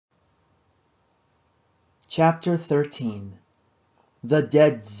Chapter 13. The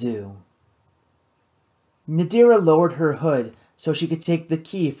Dead Zoo. Nadira lowered her hood so she could take the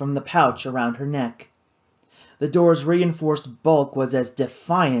key from the pouch around her neck. The door's reinforced bulk was as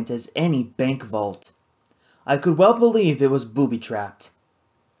defiant as any bank vault. I could well believe it was booby-trapped.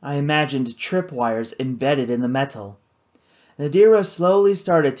 I imagined tripwires embedded in the metal. Nadira slowly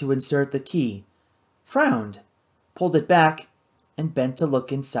started to insert the key, frowned, pulled it back, and bent to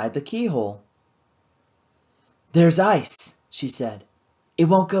look inside the keyhole. "There's ice," she said. "It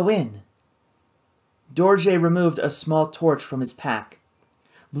won't go in." Dorje removed a small torch from his pack.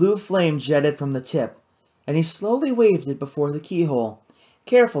 Blue flame jetted from the tip, and he slowly waved it before the keyhole,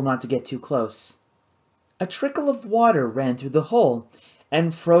 careful not to get too close. A trickle of water ran through the hole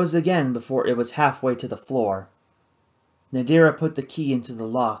and froze again before it was halfway to the floor. Nadira put the key into the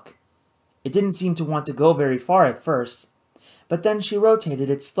lock. It didn't seem to want to go very far at first, but then she rotated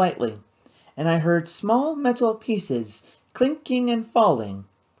it slightly, and I heard small metal pieces clinking and falling.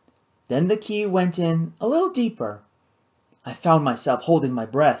 Then the key went in a little deeper. I found myself holding my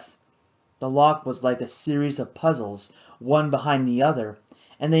breath. The lock was like a series of puzzles, one behind the other,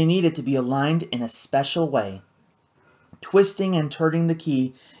 and they needed to be aligned in a special way. Twisting and turning the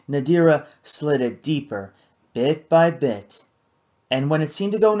key, Nadira slid it deeper, bit by bit, and when it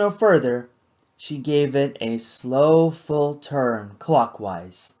seemed to go no further, she gave it a slow, full turn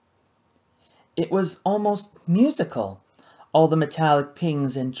clockwise. It was almost musical, all the metallic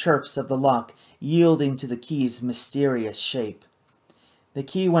pings and chirps of the lock yielding to the key's mysterious shape. The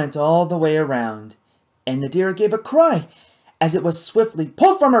key went all the way around, and Nadira gave a cry as it was swiftly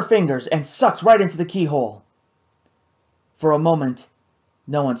pulled from her fingers and sucked right into the keyhole. For a moment,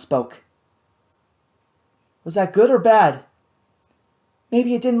 no one spoke. "Was that good or bad?"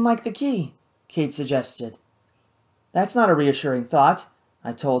 "Maybe it didn't like the key," Kate suggested. "That's not a reassuring thought,"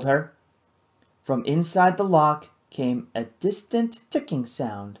 I told her. From inside the lock came a distant ticking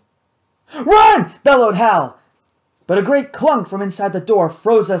sound. "Run!" bellowed Hal, but a great clunk from inside the door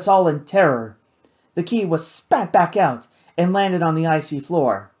froze us all in terror. The key was spat back out and landed on the icy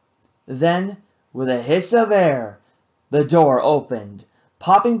floor. Then, with a hiss of air, the door opened,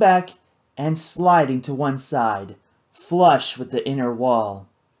 popping back and sliding to one side, flush with the inner wall.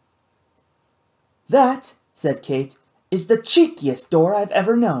 "That," said Kate, "is the cheekiest door I've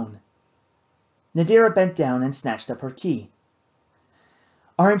ever known." Nadira bent down and snatched up her key.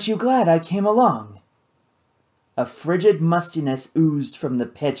 "Aren't you glad I came along?" A frigid mustiness oozed from the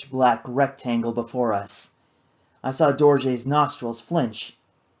pitch-black rectangle before us. I saw Dorje's nostrils flinch.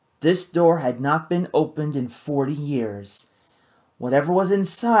 This door had not been opened in 40 years. Whatever was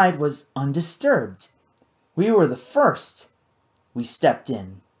inside was undisturbed. We were the first. We stepped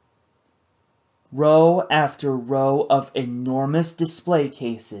in. Row after row of enormous display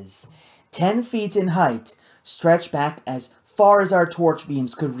cases, 10 feet in height, stretched back as far as our torch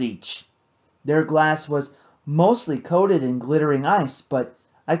beams could reach. Their glass was mostly coated in glittering ice, but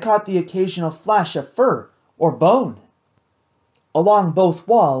I caught the occasional flash of fur or bone. Along both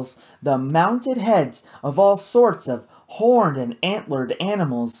walls, the mounted heads of all sorts of horned and antlered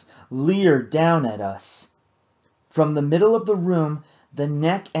animals leered down at us. From the middle of the room, the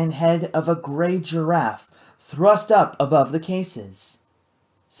neck and head of a gray giraffe thrust up above the cases.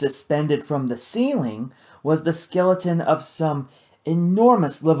 Suspended from the ceiling was the skeleton of some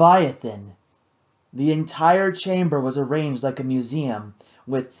enormous leviathan. The entire chamber was arranged like a museum,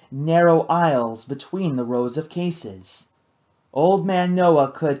 with narrow aisles between the rows of cases. Old Man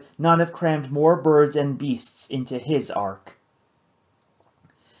Noah could not have crammed more birds and beasts into his ark.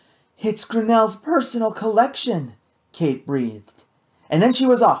 "It's Grinnell's personal collection," Kate breathed. And then she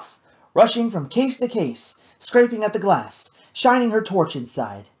was off, rushing from case to case, scraping at the glass, shining her torch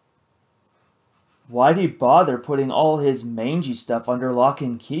inside. "Why'd he bother putting all his mangy stuff under lock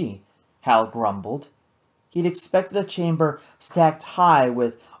and key?" Hal grumbled. He'd expected a chamber stacked high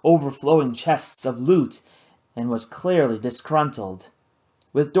with overflowing chests of loot, and was clearly disgruntled.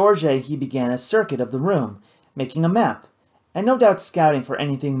 With Dorje, he began a circuit of the room, making a map, and no doubt scouting for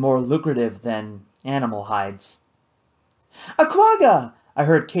anything more lucrative than animal hides. "A quagga!" I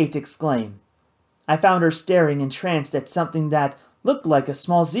heard Kate exclaim. I found her staring entranced at something that looked like a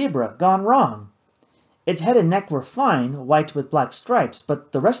small zebra gone wrong. Its head and neck were fine, white with black stripes,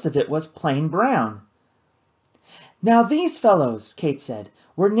 but the rest of it was plain brown. "Now these fellows," Kate said,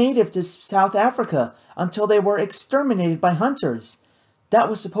 "were native to South Africa until they were exterminated by hunters. That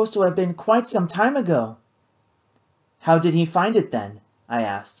was supposed to have been quite some time ago." "How did he find it then?" I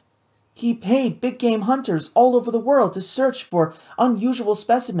asked. "He paid big-game hunters all over the world to search for unusual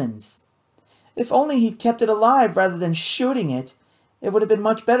specimens. If only he'd kept it alive rather than shooting it, it would have been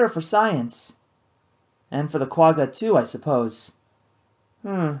much better for science." And for the quagga too, I suppose.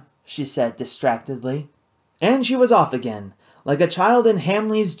 She said distractedly. And she was off again, like a child in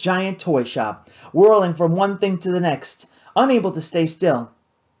Hamley's giant toy shop, whirling from one thing to the next, unable to stay still.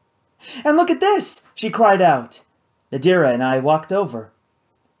 "And look at this!" she cried out. Nadira and I walked over.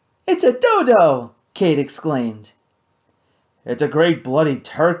 "It's a dodo!" Kate exclaimed. "It's a great bloody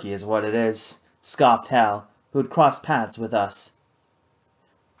turkey is what it is," scoffed Hal, who'd crossed paths with us.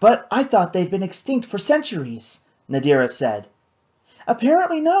 "But I thought they'd been extinct for centuries," Nadira said.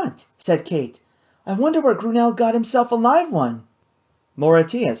 "Apparently not," said Kate. "I wonder where Grunell got himself a live one."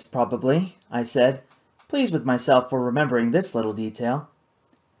 "Mauritius, probably," I said, pleased with myself for remembering this little detail.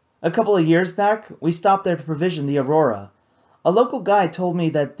 "A couple of years back, we stopped there to provision the Aurora. A local guide told me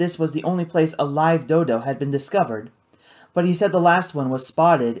that this was the only place a live dodo had been discovered, but he said the last one was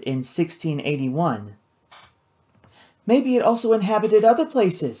spotted in 1681. "Maybe it also inhabited other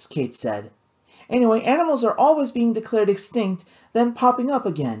places," Kate said. "Anyway, animals are always being declared extinct, then popping up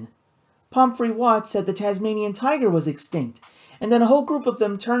again. Pomfrey Watt said the Tasmanian tiger was extinct, and then a whole group of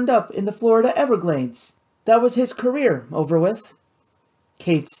them turned up in the Florida Everglades. That was his career over with."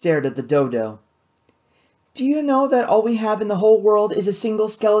 Kate stared at the dodo. "Do you know that all we have in the whole world is a single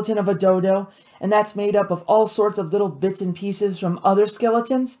skeleton of a dodo, and that's made up of all sorts of little bits and pieces from other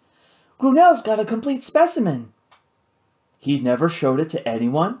skeletons? Grunell's got a complete specimen." "He never showed it to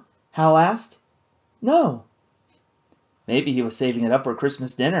anyone?" Hal asked. "No." "Maybe he was saving it up for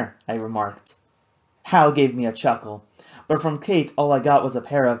Christmas dinner," I remarked. Hal gave me a chuckle, but from Kate all I got was a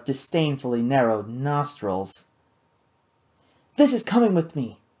pair of disdainfully narrowed nostrils. "This is coming with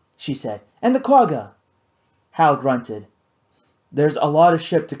me," she said, "and the quagga." Hal grunted. "There's a lot of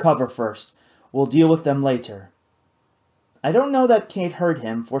ship to cover first. We'll deal with them later." I don't know that Kate heard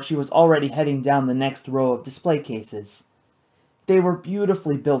him, for she was already heading down the next row of display cases. They were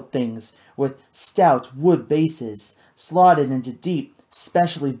beautifully built things, with stout wood bases, slotted into deep,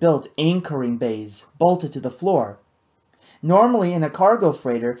 specially built anchoring bays, bolted to the floor. Normally, in a cargo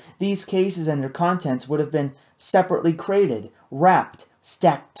freighter, these cases and their contents would have been separately crated, wrapped,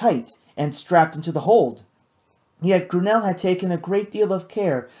 stacked tight, and strapped into the hold. Yet Grunell had taken a great deal of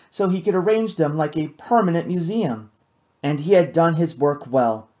care so he could arrange them like a permanent museum. And he had done his work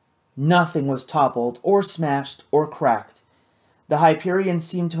well. Nothing was toppled, or smashed, or cracked. The Hyperion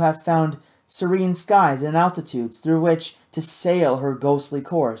seemed to have found serene skies and altitudes through which to sail her ghostly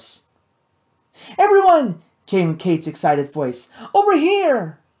course. "Everyone!" came Kate's excited voice. "Over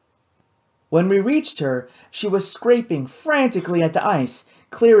here!" When we reached her, she was scraping frantically at the ice,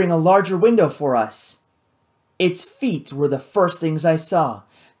 clearing a larger window for us. Its feet were the first things I saw,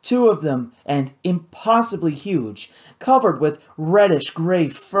 2 of them, and impossibly huge, covered with reddish-gray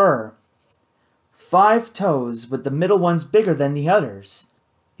fur. 5 toes, with the middle ones bigger than the others.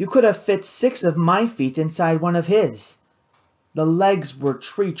 You could have fit 6 of my feet inside one of his. The legs were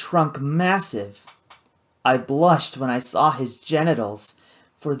tree-trunk massive. I blushed when I saw his genitals,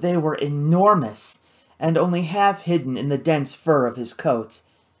 for they were enormous, and only half hidden in the dense fur of his coat.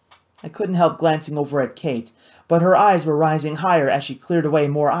 I couldn't help glancing over at Kate, but her eyes were rising higher as she cleared away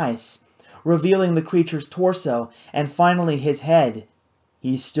more ice, revealing the creature's torso, and finally his head.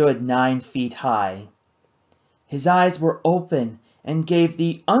 He stood 9 feet high. His eyes were open and gave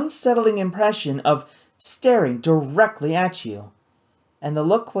the unsettling impression of staring directly at you. And the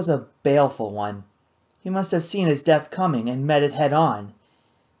look was a baleful one. He must have seen his death coming and met it head-on.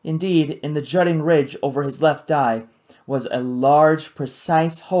 Indeed, in the jutting ridge over his left eye was a large,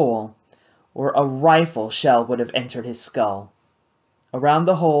 precise hole, where a rifle shell would have entered his skull. Around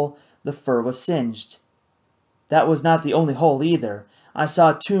the hole, the fur was singed. That was not the only hole either. I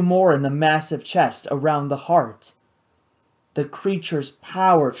saw 2 more in the massive chest around the heart. The creature's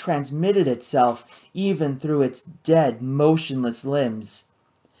power transmitted itself even through its dead, motionless limbs.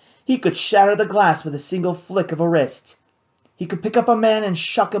 He could shatter the glass with a single flick of a wrist. He could pick up a man and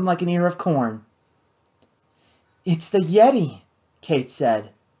shuck him like an ear of corn. "It's the Yeti," Kate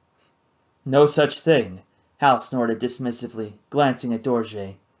said. "No such thing," Hal snorted dismissively, glancing at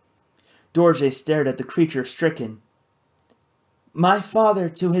Dorje. Dorje stared at the creature stricken. "My father,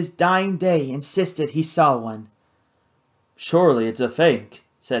 to his dying day, insisted he saw one." "Surely it's a fake,"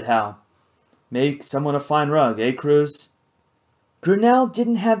 said Hal. "Make someone a fine rug, eh, Cruz?" "Grunell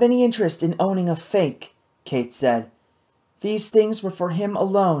didn't have any interest in owning a fake," Kate said. "These things were for him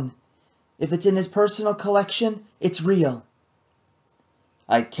alone. If it's in his personal collection, it's real."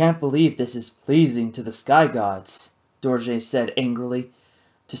 "I can't believe this is pleasing to the sky gods," Dorje said angrily.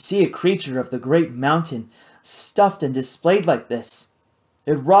 "To see a creature of the great mountain stuffed and displayed like this.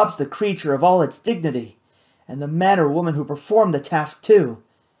 It robs the creature of all its dignity, and the man or woman who performed the task too."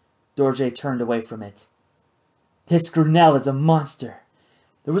 Dorje turned away from it. This Grinnell is a monster.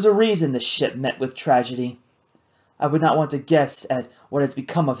 There was a reason the ship met with tragedy. I would not want to guess at what has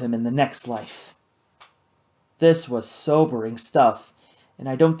become of him in the next life." This was sobering stuff, and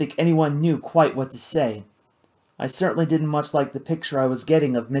I don't think anyone knew quite what to say. I certainly didn't much like the picture I was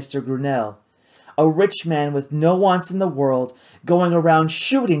getting of Mr. Grinnell. A rich man with no wants in the world, going around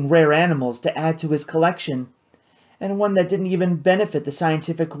shooting rare animals to add to his collection, and one that didn't even benefit the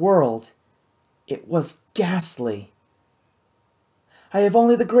scientific world. It was ghastly. "I have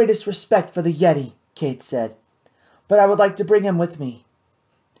only the greatest respect for the Yeti," Kate said, "but I would like to bring him with me."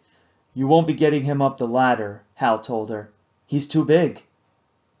 "You won't be getting him up the ladder," Hal told her. "He's too big."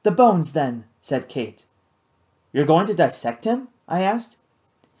 "The bones, then," said Kate. "You're going to dissect him?" I asked.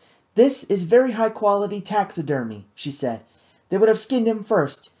 "This is very high-quality taxidermy," she said. "They would have skinned him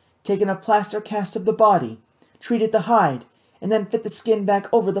first, taken a plaster cast of the body, treated the hide, and then fit the skin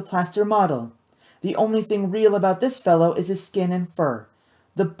back over the plaster model. The only thing real about this fellow is his skin and fur.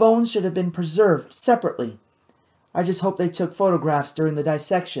 The bones should have been preserved separately. I just hope they took photographs during the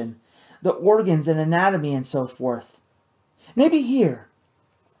dissection, the organs and anatomy and so forth. Maybe here."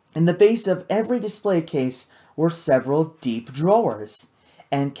 In the base of every display case were several deep drawers,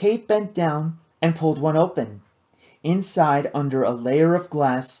 and Kate bent down and pulled one open. Inside, under a layer of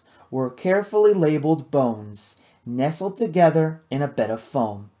glass, were carefully labeled bones, nestled together in a bed of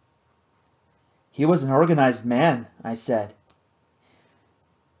foam. "He was an organized man," I said.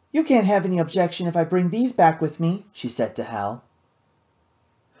 "You can't have any objection if I bring these back with me," she said to Hal.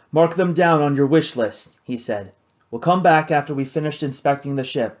 "Mark them down on your wish list," he said. "We'll come back after we've finished inspecting the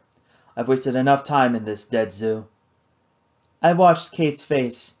ship. I've wasted enough time in this dead zoo." I watched Kate's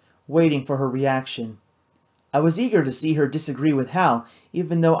face, waiting for her reaction. I was eager to see her disagree with Hal,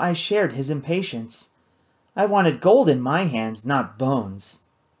 even though I shared his impatience. I wanted gold in my hands, not bones.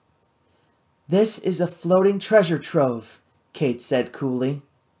 "This is a floating treasure trove," Kate said coolly.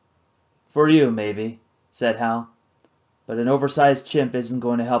 "For you, maybe," said Hal. "But an oversized chimp isn't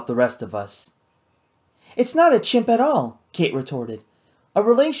going to help the rest of us." "It's not a chimp at all," Kate retorted. "A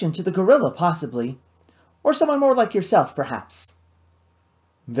relation to the gorilla, possibly. Or someone more like yourself, perhaps."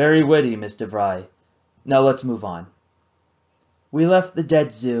 "Very witty, Miss DeVry. Now let's move on." We left the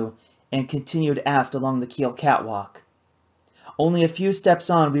dead zoo and continued aft along the keel catwalk. Only a few steps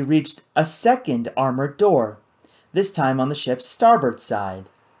on, we reached a second armored door, this time on the ship's starboard side.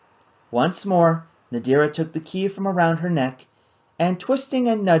 Once more, Nadira took the key from around her neck, and twisting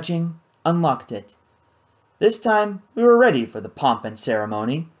and nudging, unlocked it. This time, we were ready for the pomp and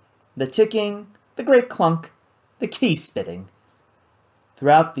ceremony, the ticking, the great clunk, the key spitting.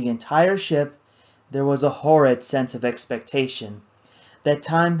 Throughout the entire ship, there was a horrid sense of expectation, that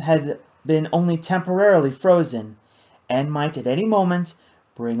time had been only temporarily frozen, and might at any moment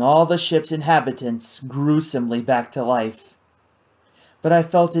bring all the ship's inhabitants gruesomely back to life. But I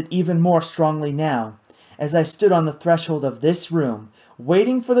felt it even more strongly now, as I stood on the threshold of this room,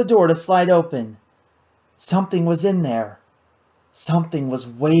 waiting for the door to slide open. Something was in there. Something was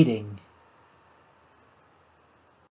waiting.